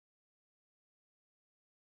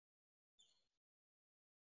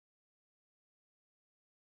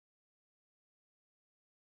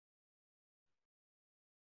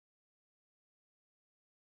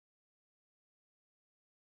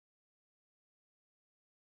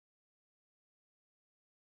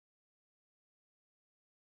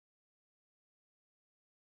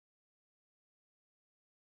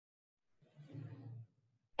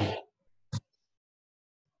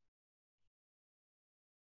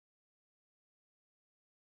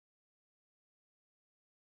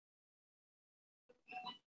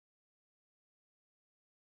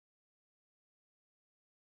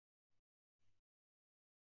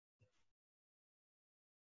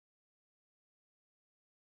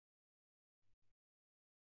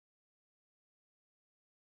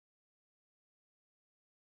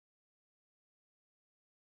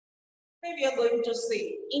Today we are going to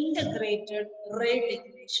see integrated rate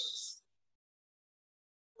equations.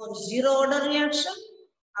 For zero order reaction,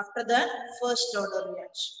 after that first order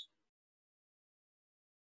reaction.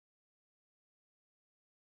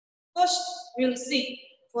 First, we will see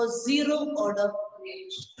for zero order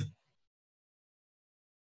reaction.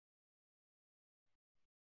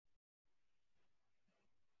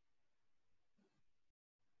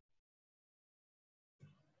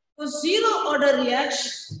 For zero order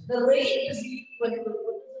reaction, the rate is equal to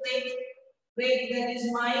rate that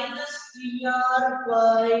is minus dr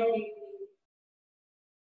by dt.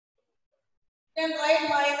 Then write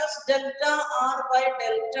minus delta r by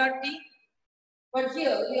delta t. But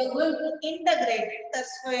here we are going to integrate it.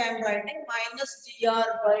 That's why I am writing minus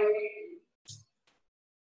dr by dt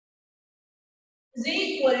is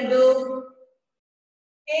equal to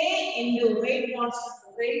k into rate constant.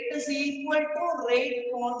 Rate is equal to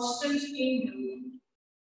rate constant into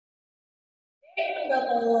a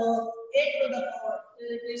to the power.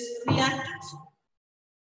 It is reactants.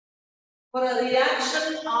 For a reaction,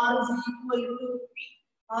 R is equal to P.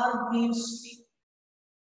 R means P.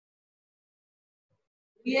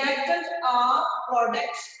 Reactants are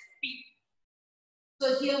products P. So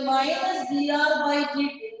here minus dr by dt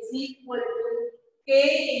is equal to k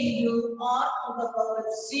into r to the power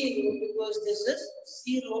 0 because this is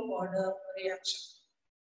zero order reaction.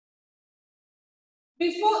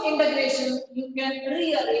 Before integration, you can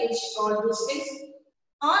rearrange all these things.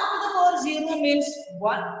 R to the power 0 means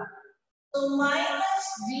 1. So minus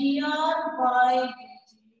dr by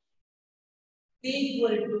dt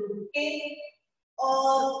equal to k,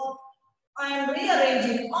 or I am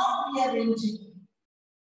rearranging on rearranging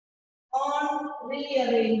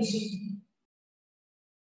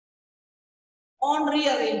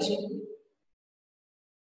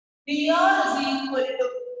dr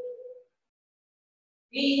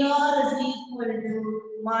is equal to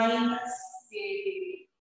minus k.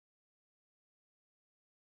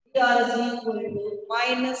 dr is equal to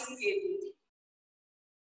minus k.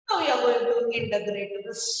 Now we are going to integrate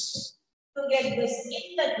this to get this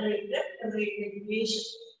integrated rate equation.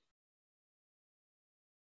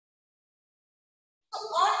 So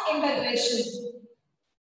on integration,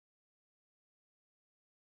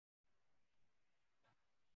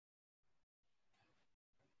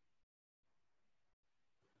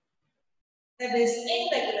 that is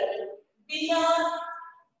integral dr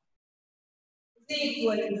is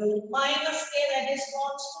equal to minus k, that is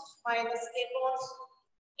constant, minus k constant,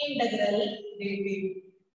 integral dt.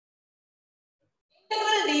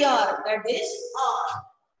 Integral dr, that is r.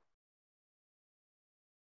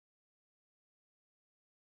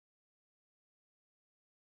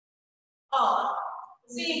 R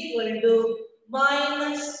is equal to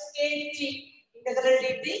minus kt, integral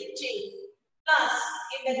dt t, plus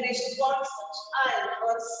integration constant I,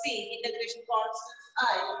 or c, integration constant I,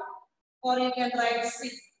 or you can write c.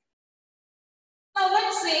 Now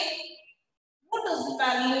let's see what is the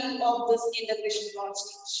value of this integration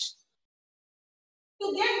constant. To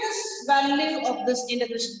get this value of this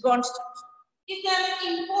integration constant, you can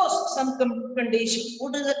impose some condition.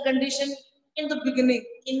 What is the condition? In the beginning,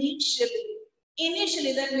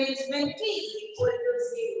 initially that means when t is equal to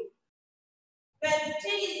 0. When t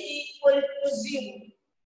is equal to 0,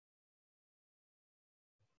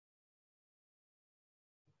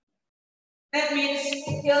 that means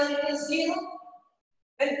here it is 0.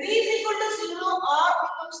 When t is equal to 0, R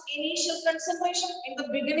becomes initial concentration in the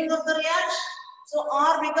beginning of the reaction. So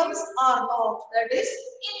R becomes R naught, that is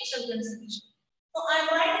initial concentration. So I am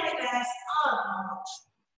writing it as R naught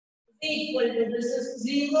is equal to, this is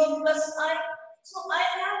 0 plus I. So I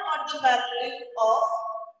have got the value of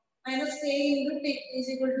minus k into t is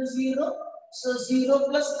equal to 0. So 0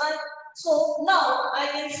 plus I. So now I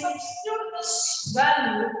can substitute this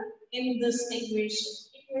value in this equation.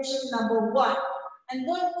 Equation number 1. I'm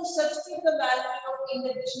going to substitute the value of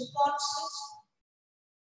integration constant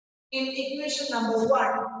in equation number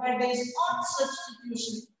 1, that is on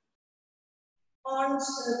substitution. R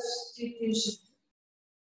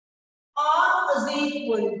is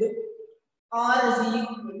equal to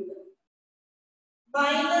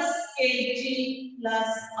minus kg plus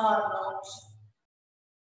R naught.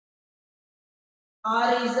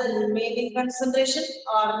 R is the remaining concentration,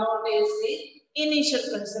 R naught is the initial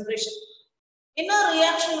concentration. In a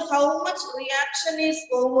reaction, how much reaction is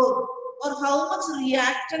over, or how much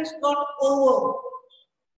reactant got over?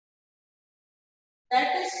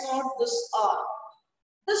 That is not this R.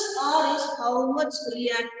 This R is how much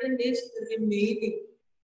reactant is remaining.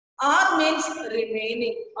 R means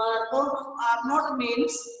remaining. R not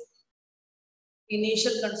means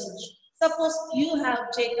initial concentration. Suppose you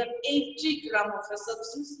have taken 80 gram of a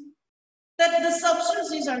substance, that the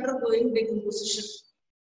substance is undergoing decomposition,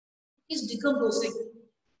 is decomposing.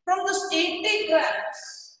 From this 80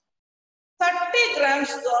 grams, 30 grams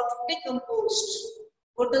got decomposed.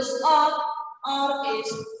 What is R? R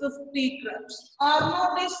is 50 grams. R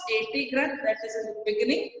naught is 80 grams, that is in the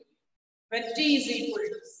beginning, when T is equal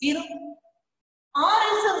to 0. R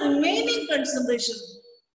is the remaining concentration.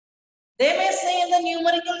 They may say in the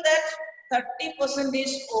numerical that 30%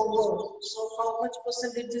 is over. So how much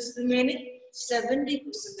percentage is remaining? 70%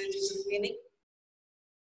 is remaining.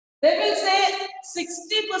 They will say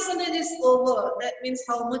 60% is over. That means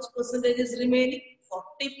how much percentage is remaining?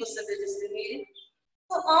 40% is remaining.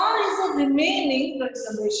 So R is the remaining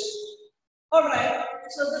concentration. Alright,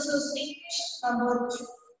 so this is equation number 2.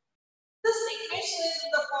 This equation is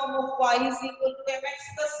in the form of y is equal to mx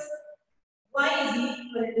plus c. Y is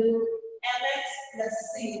equal to mx plus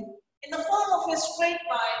c. In the form of a straight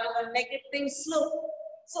line with a negative slope.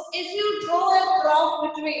 So if you draw a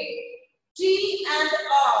graph between T and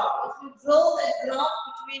R, if you draw a graph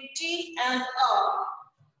between T and R,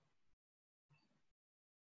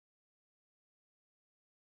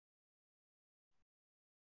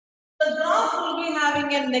 the graph will be having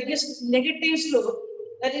a negative slope.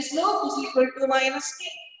 That is slope is equal to minus k.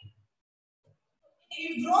 If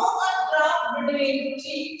you draw a graph between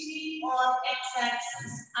T on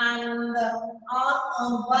x-axis and R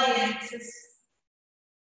on y-axis,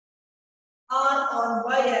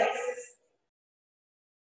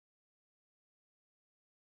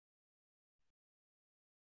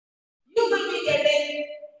 you will be getting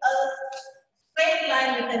a straight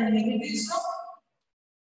line with a negative slope.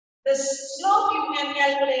 The slope you can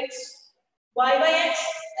calculate y by x,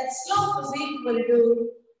 that slope is equal to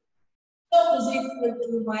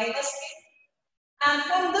minus k. And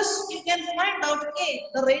from this you can find out k,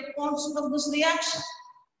 the rate constant of this reaction.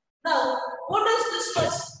 Now, what is this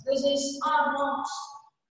first? This is R naught.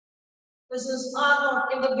 This is R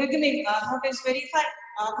naught. In the beginning, R naught is very high.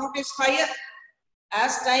 R naught is higher.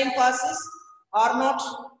 As time passes, R naught,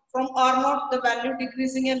 from R naught, the value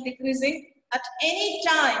decreasing and decreasing. At any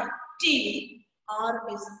time t, R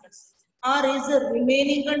is a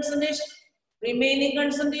remaining concentration. Remaining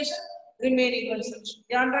concentration.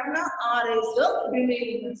 Dhyan rakhna, R is the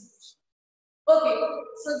remaining concentration. Okay,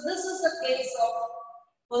 so this is the case of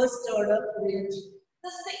first order reaction.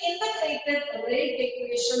 This is the integrated rate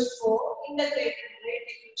equation for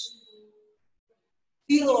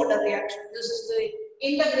zero order reaction. This is the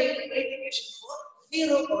integrated rate equation for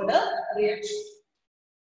zero order reaction.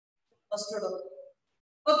 First order.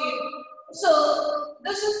 Okay, so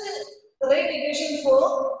this is the rate equation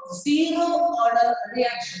for zero order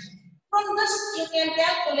reaction. From this you can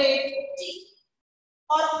calculate T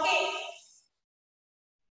or K.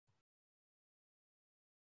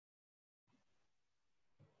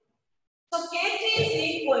 So Kg is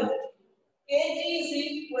equal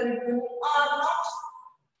to R naught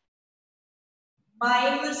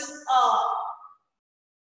minus R.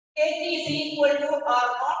 Kg is equal to R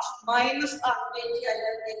naught minus R. Kg I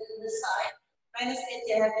have taken this side, minus Kg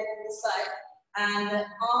I have taken this side, and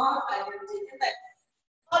R I have taken that.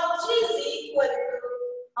 G is equal to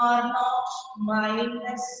R naught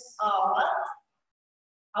minus R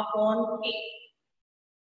upon K.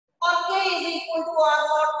 Or K is equal to R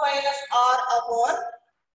naught minus R upon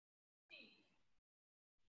T.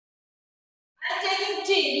 I am taking T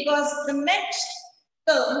because the next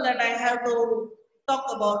term that I have to talk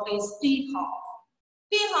about is T half.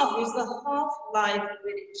 T half is the half-life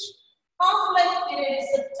period. Half-life period is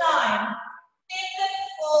the time taken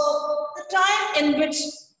for the time in which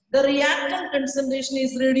the reactant concentration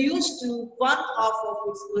is reduced to 1/2 of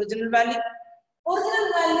its original value. Original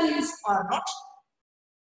value is R naught.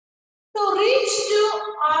 To reach to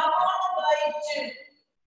R naught by 2,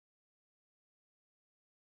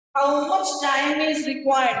 how much time is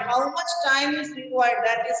required?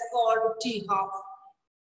 That is called T half.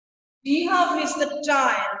 T half is the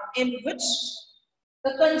time in which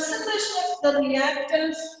the concentration of the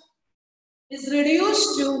reactants is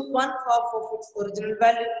reduced to 1/2 of its original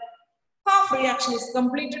value. Half reaction is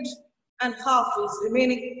completed and half is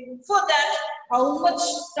remaining. For that, how much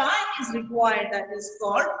time is required? That is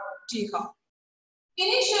called T half.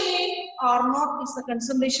 Initially, R naught is the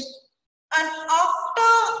concentration, and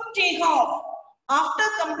after T half, after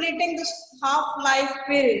completing this half-life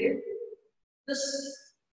period, this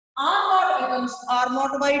R naught becomes R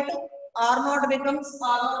naught by 2. R naught becomes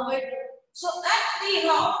R naught by 2. So at T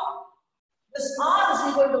half, this R is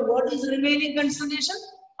equal to what is remaining concentration?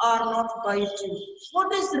 R naught by 2.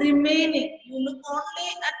 What is remaining? You look only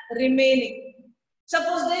at remaining.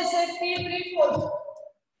 Suppose they say T3/4.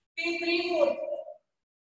 T3/4.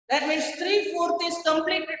 That means 3/4 is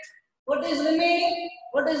completed. What is remaining?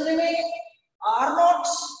 What is remaining?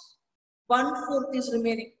 R0. 1/4 is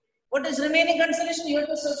remaining. What is remaining consolation? You have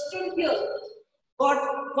to substitute here. Got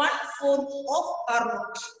 1/4 of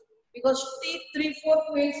R0. Because T3/4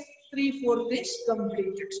 means 3/4 is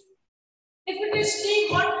completed. If it is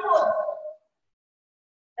T1/4,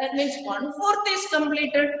 that means 1/4 is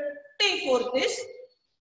completed. T4 is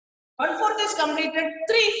 1/4 is completed.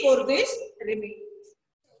 3/4 is remaining.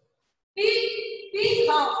 T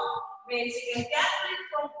half means you can calculate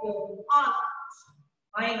from here. R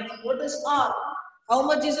minus what is R? How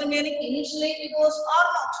much is remaining? Initially it was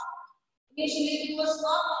R0. Initially it was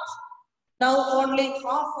R0. Now only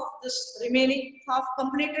half of this remaining half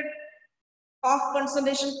completed. Half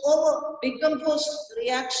concentration over, decomposed,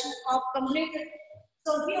 reaction half completed.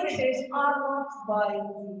 So here it is R0 by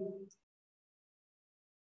 2.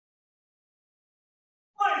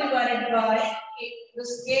 All divided by K.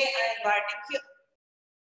 This K I am writing here.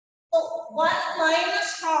 So 1 minus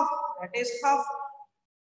half, that is half.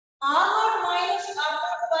 R0 minus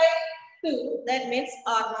R0 by 2, that means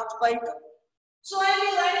R0 by 2. So I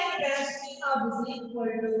will write it as T half is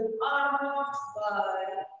equal to R0 by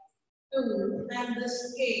 2 and this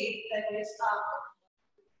K, that is R.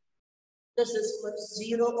 This is what?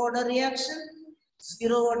 Zero order reaction,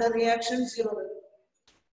 zero order reaction, zero order.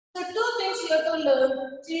 So two things you have to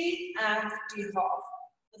learn, T and T half.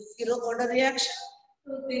 The zero order reaction,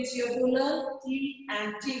 two things you have to learn, T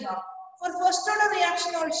and T half. For first order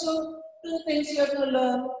reaction also, two things you have to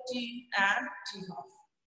learn, T and T half.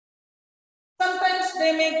 Sometimes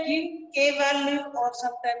they may give K value or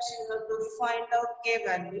sometimes you have to find out K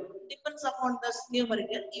value. Depends upon the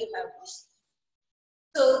numerical you have to see.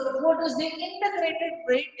 So what is the integrated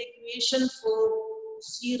rate equation for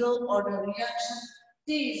zero order reaction?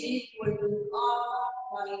 T is equal to R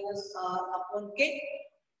minus R upon K.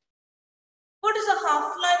 What is the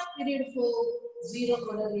half-life period for zero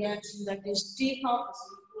order reaction? That is T half is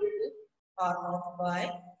equal to R0 by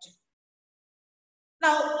 2.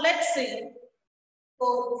 Now let's see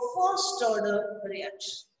for first order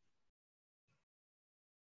reaction.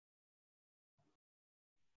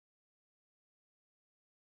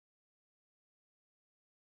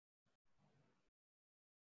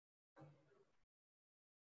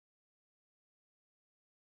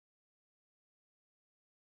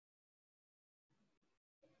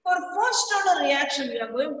 For first order reaction, we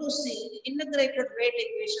are going to see the integrated rate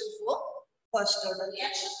equation for first order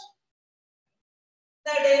reaction.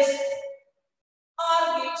 That is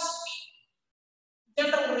R gives P.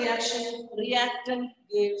 General reaction, reactant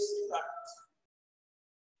gives product.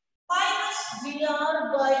 Minus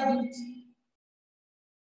dr by dt.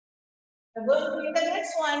 I'm going to integrate,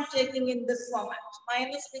 so I'm taking in this format.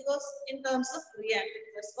 Minus because in terms of reactant,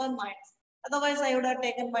 that's one minus. Otherwise, I would have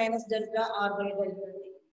taken minus delta R by delta T.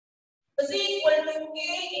 Is equal to K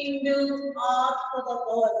into R to the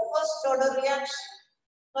power. First order reaction.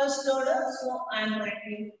 First order, so I am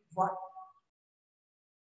writing 1.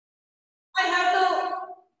 I have to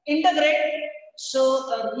integrate,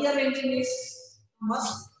 so rearranging is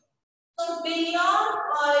must. So dr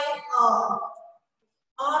by R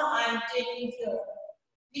I am taking here.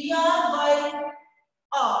 dr by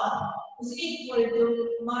R is equal to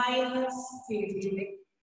minus 50.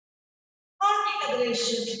 On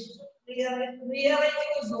integration,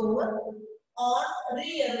 rearranging is over. On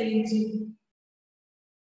rearranging.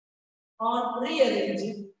 On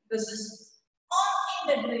rearranging, this is on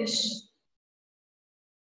integration.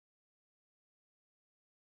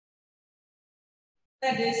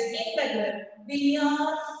 That is integral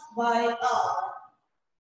dr by R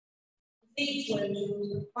is equal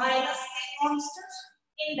to minus a constant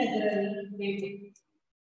integral dt.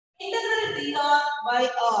 Integral dr by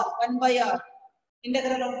R, 1 by R.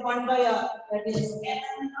 Integral of 1 by R, that is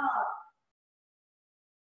ln R.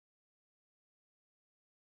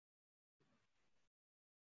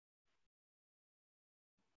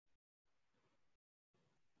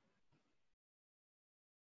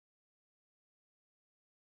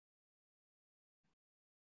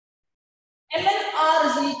 ln R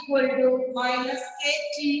is equal to minus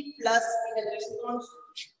kt plus integration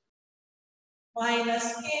constant. Minus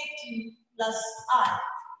kt plus I.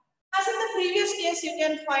 As in the previous case, you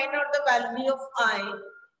can find out the value of I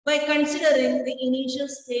by considering the initial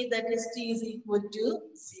state, that is t is equal to 0.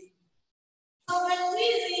 So when t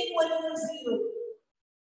is equal to 0,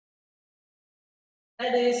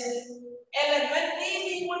 that is ln, when t is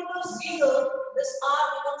equal to 0, this R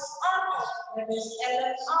becomes R0, that is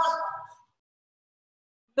ln R0.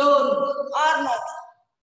 Don't R0.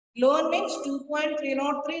 Ln means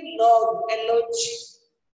 2.303 log, LOG.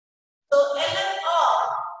 So LNR,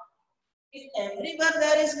 if everywhere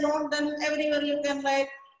there is ln, then everywhere you can write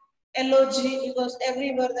LOG because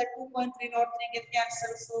everywhere that 2.303 get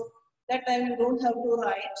cancelled. So that time you don't have to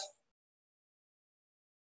write.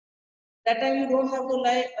 That time you don't have to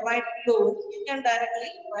write log. You can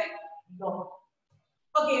directly write log.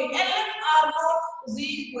 Okay, ln r naught is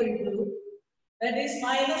equal to, that is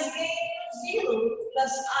minus k 0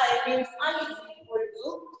 plus I means I is equal to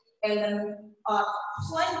ln r.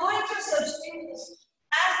 So I'm going to substitute this.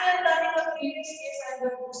 As we have done in the previous case, I'm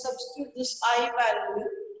going to substitute this I value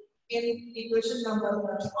in equation number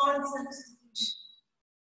 1 on substitution.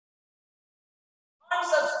 On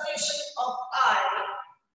substitution of I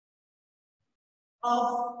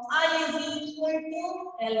is equal to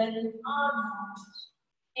ln r naught.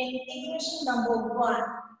 In equation number 1,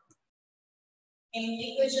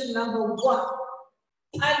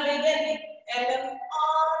 I'll be getting ln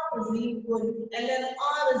r is equal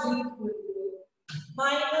to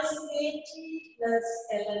minus kt plus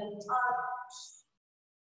ln r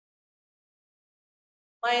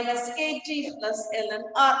minus kt plus ln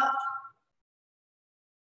r.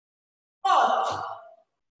 Or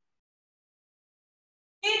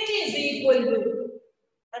kt is equal to,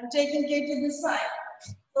 I'm taking kt this side.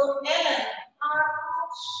 So ln r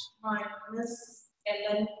minus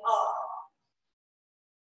ln r,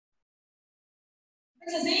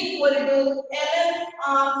 which is equal to ln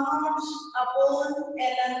r naught upon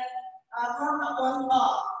ln r naught upon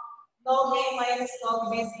r. Log a minus log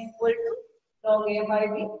b is equal to log a by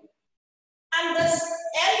b. And this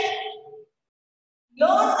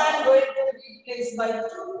log I'm going to replace by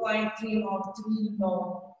 2.303 log.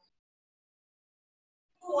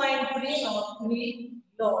 2.303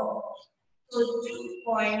 log. So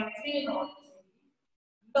 2.303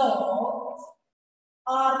 log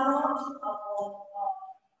r naught upon r.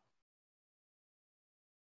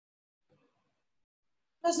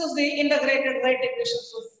 This is the integrated rate equation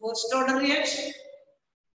for first order reaction.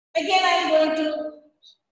 Again, I am going to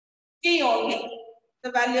T only.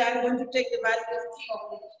 The value, I am going to take the value of T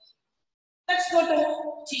only. Let's go to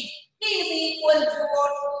T. T is equal to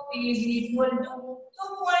what? T is equal to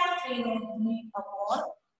 2.303 upon.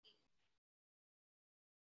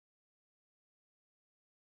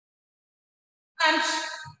 And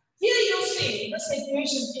here you see this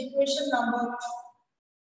equation number 2.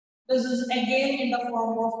 This is again in the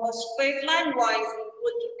form of a straight line y is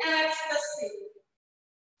equal to mx plus c.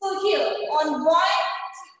 So here on y,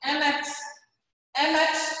 mx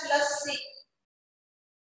plus c.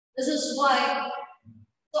 This is y.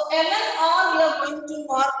 So ln r we are going to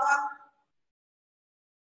mark on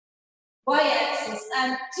y-axis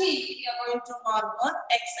and t we are going to mark on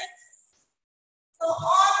x-axis. So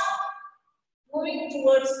on moving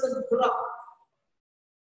towards the graph,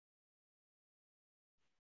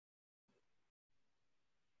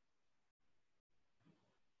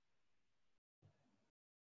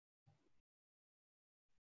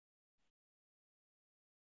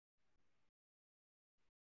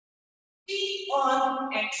 T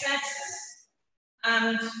on x-axis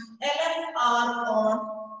and ln r on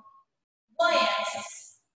y-axis.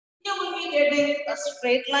 Here we will be getting a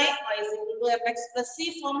straight line y is equal to mx plus c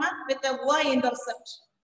format with a y-intercept,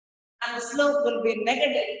 and the slope will be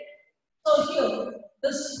negative. So here,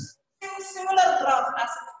 this similar graph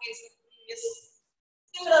as in the case of previous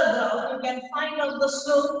similar graph, you can find out the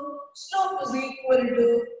slope. Slope is equal to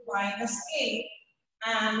minus a,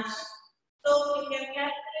 and slope you can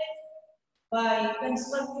calculate by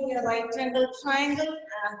constructing a right angle triangle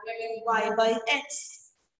and getting y by x.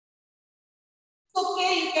 So k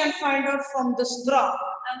you can find out from this graph.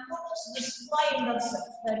 And what is this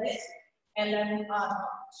y-intercept? That is ln r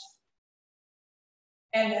naught.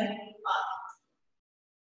 ln r.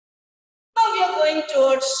 Now we are going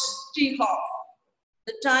towards T half,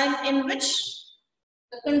 the time in which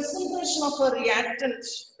the concentration of a reactant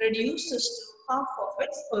reduces to half of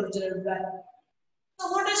its original value. So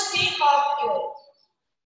what is T half here?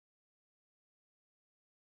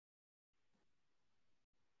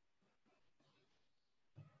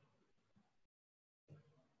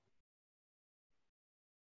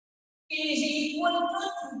 T is equal to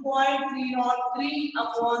 2.303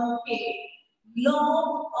 upon K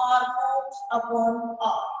log R naught upon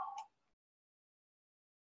R.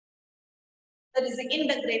 That is the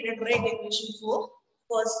integrated rate equation for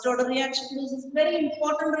first order reaction. This is very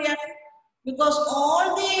important reaction because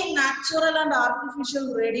all the natural and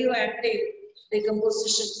artificial radioactive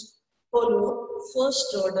decomposition follow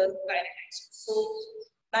first order kinetics. So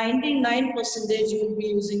 99% you will be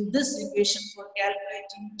using this equation for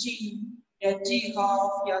calculating T या T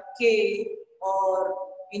half या K or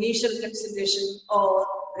initial concentration or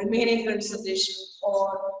remaining concentration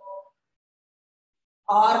or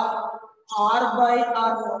R by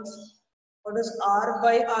R naught. What is R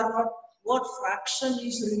by R naught? What fraction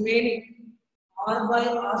is remaining? R by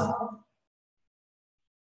R naught.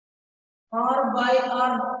 R by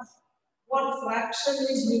R naught. What fraction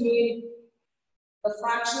is remaining? The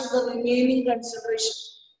fraction of the remaining concentration.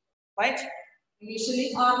 Right?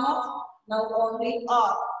 Initially R naught, now only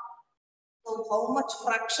R. So how much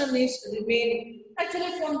fraction is remaining?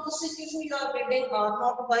 Actually from this equation you are getting R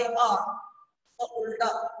naught by R. So ulta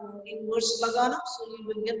inverse lagana, so you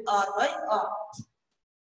will get R by R.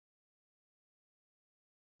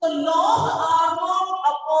 So log R naught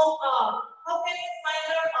upon R. How can you find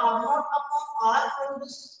out R naught upon R from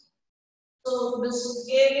this? So this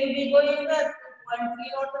K will be going there.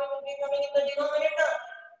 0.303 will be coming in the denominator.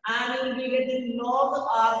 And you will be getting log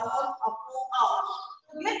R naught upon R.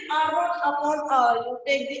 To get R naught upon R, you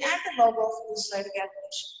take the analog of this side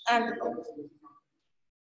calculation. Analog.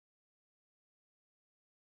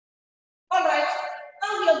 Alright,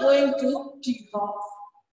 now we are going to T half.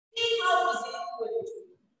 T half is equal to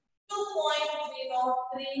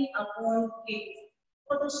 2.303 upon K.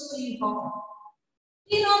 What is T half?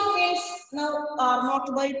 T half means now R naught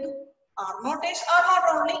by 2. R naught is R naught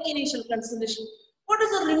only initial concentration. What is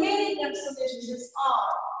the remaining concentration? This R.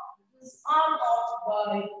 This is R naught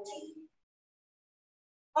by 2.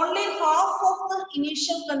 Only half of the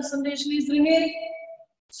initial concentration is remaining.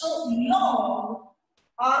 So log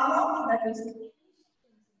R naught, that is the initial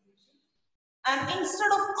concentration. And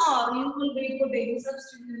instead of R, you will be putting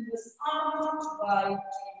substituting this R naught by 2.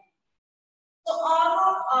 So R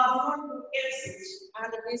naught cancels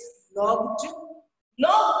and it is log 2.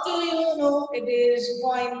 Log 2, you know, it is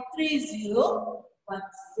 0.3010.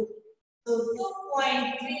 So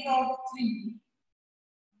 2.303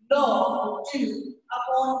 log 2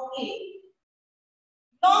 upon A.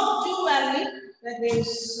 Log 2 value, that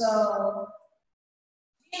is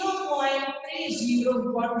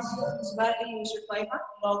 0.3010. This value you should find out.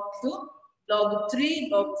 Log 2, log 3,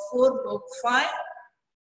 log 4, log 5.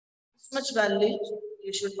 This much value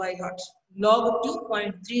you should by heart. Log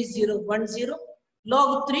 2.3010,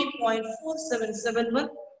 log 3.4771,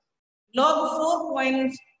 log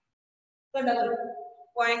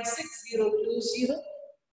 4.6020.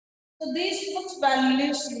 So these much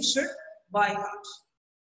values you should by heart.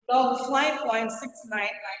 Log 5.699.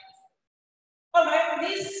 Alright,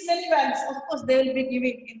 these many values, of course, they will be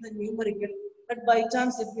giving in the numerical, but by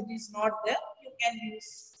chance if it is not there, you can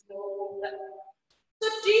use log value. So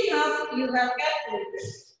T half you have calculated.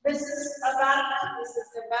 This is a value, this is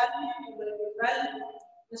a value, you will get value.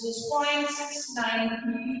 This is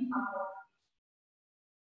 0.693.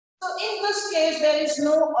 So in this case, there is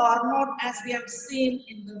no R naught as we have seen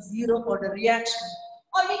in the zero order reaction.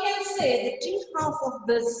 Or we can say the T half of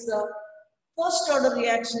this first order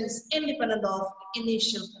reaction is independent of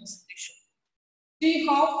initial concentration. T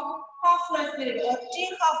half-life period or T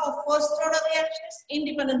half of first order reaction is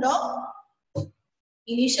independent of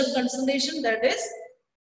initial concentration, that is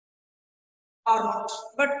R naught.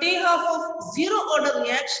 But T half of zero order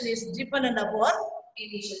reaction is dependent upon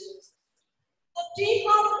initial concentration. So T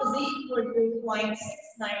half is equal to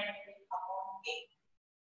 0.693 upon A.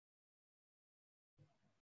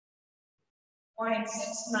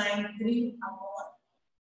 0.693 upon.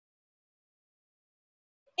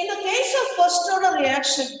 In the case of first order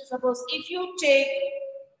reaction, suppose if you take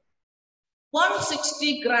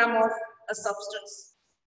 160 gram of a substance,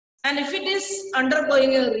 and if it is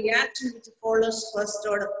undergoing a reaction which follows first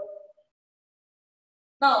order.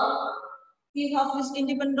 Now, T half is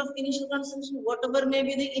independent of initial concentration. Whatever may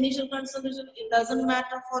be the initial concentration, it doesn't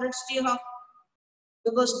matter for its T half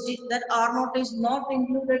because that R naught is not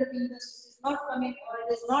included in this, is not coming or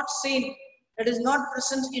it is not seen, it is not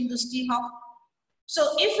present in this T half.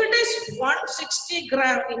 So, if it is 160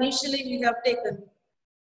 gram initially we have taken,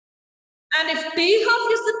 and if T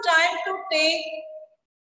half is the time to take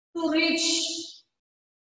to reach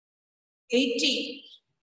 80,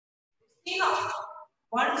 T half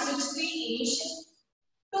 160 initial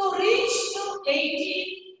to reach to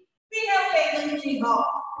 80, we have taken T half.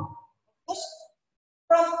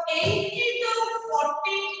 From 80 to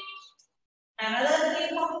 40, another T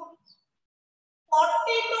half.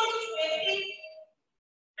 40 to 20,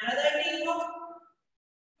 another T half.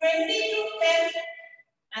 20 to 10,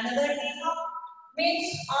 another T half. Means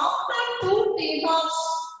after 2 T halves,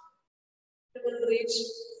 it will reach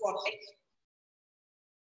 40.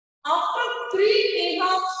 After 3 T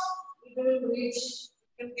halves, it will reach,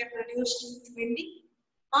 it will get reduced to 20.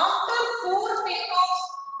 After 4 T halves,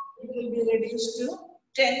 it will be reduced to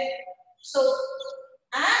 10. So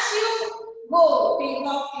as you go take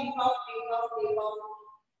off,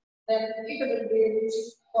 then it will be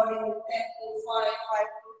reduced according to 10 to 5, 5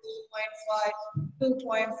 to 2.5, 2.5 to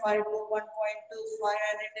 1.25,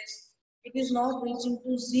 and it is not reaching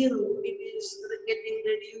to 0. It is getting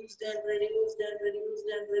reduced and reduced and reduced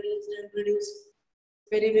and reduced and reduced.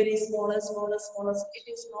 Very, very smaller. It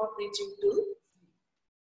is not reaching to.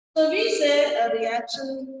 So we say a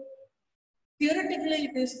reaction, theoretically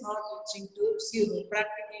it is not reaching to 0.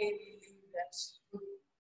 Practically we leave that.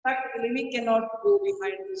 Practically we cannot go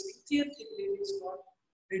behind this thing. Theoretically it is not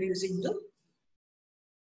reducing to.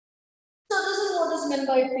 So this is what is meant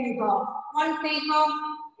by T-half. One T-half,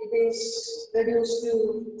 it is reduced to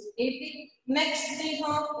 80. Next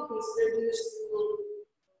T-half, it is reduced to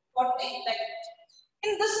 40. Like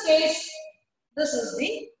in this case, this is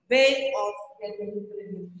the way of getting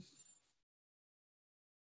reduced.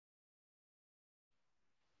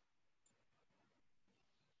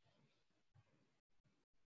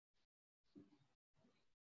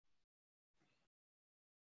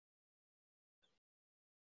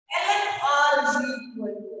 ln R is equal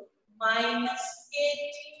to minus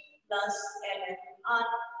KT plus ln R.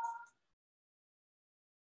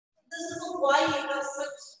 This is y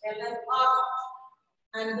intersects ln R,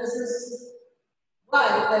 and this is y,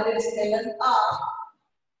 that is ln R.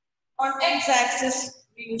 On x-axis,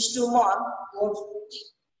 we used to mark what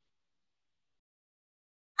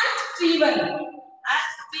at t1, at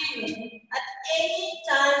any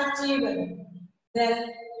time t1, then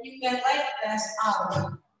you can write it as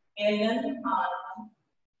R, ln R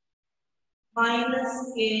minus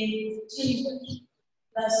k t1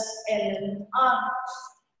 plus ln R.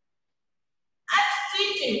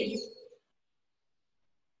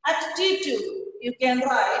 At t2, you can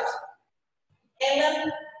write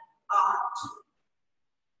ln R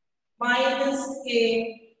minus k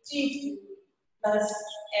t2 plus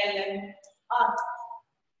ln R.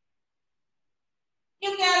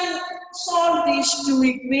 You can solve these two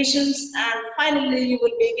equations and finally you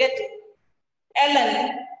will be getting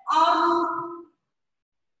ln R.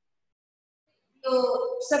 So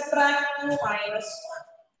subtract 2 minus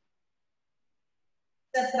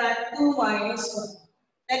 1. Subtract 2 minus 1.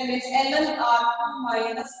 That means ln R2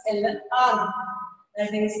 minus ln R.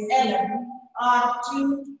 That is ln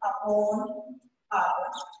R2 upon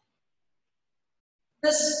R1.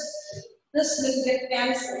 This will get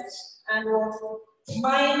cancelled and what?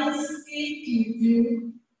 Minus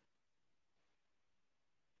KT2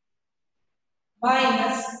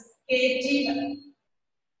 minus KT1.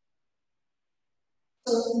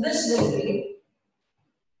 So this will be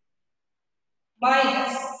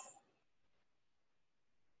minus.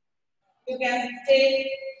 You can take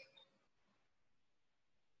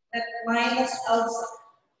that minus outside.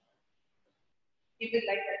 Keep it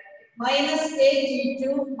like that. Minus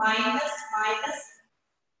KT2 minus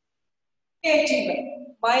KT1.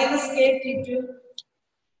 Minus KT2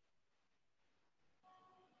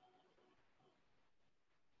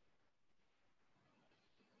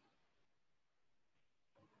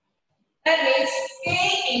 that means K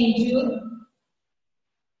into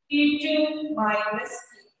T2 minus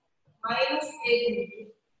K2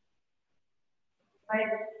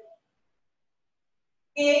 right?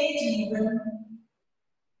 KT1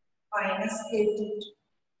 minus KT2.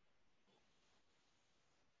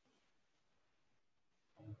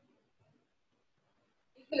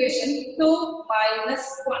 Equation 2 minus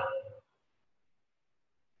 1.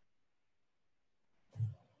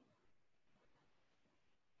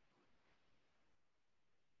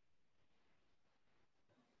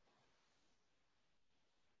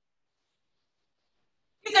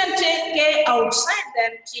 You can take K outside,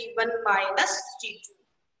 then T1 minus T2.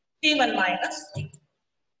 T1 minus T2.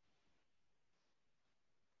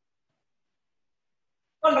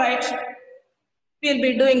 Alright, we'll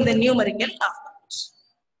be doing the numerical afterwards.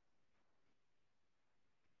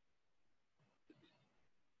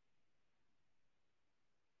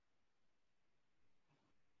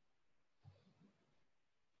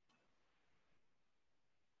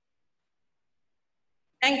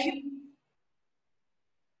 Thank you.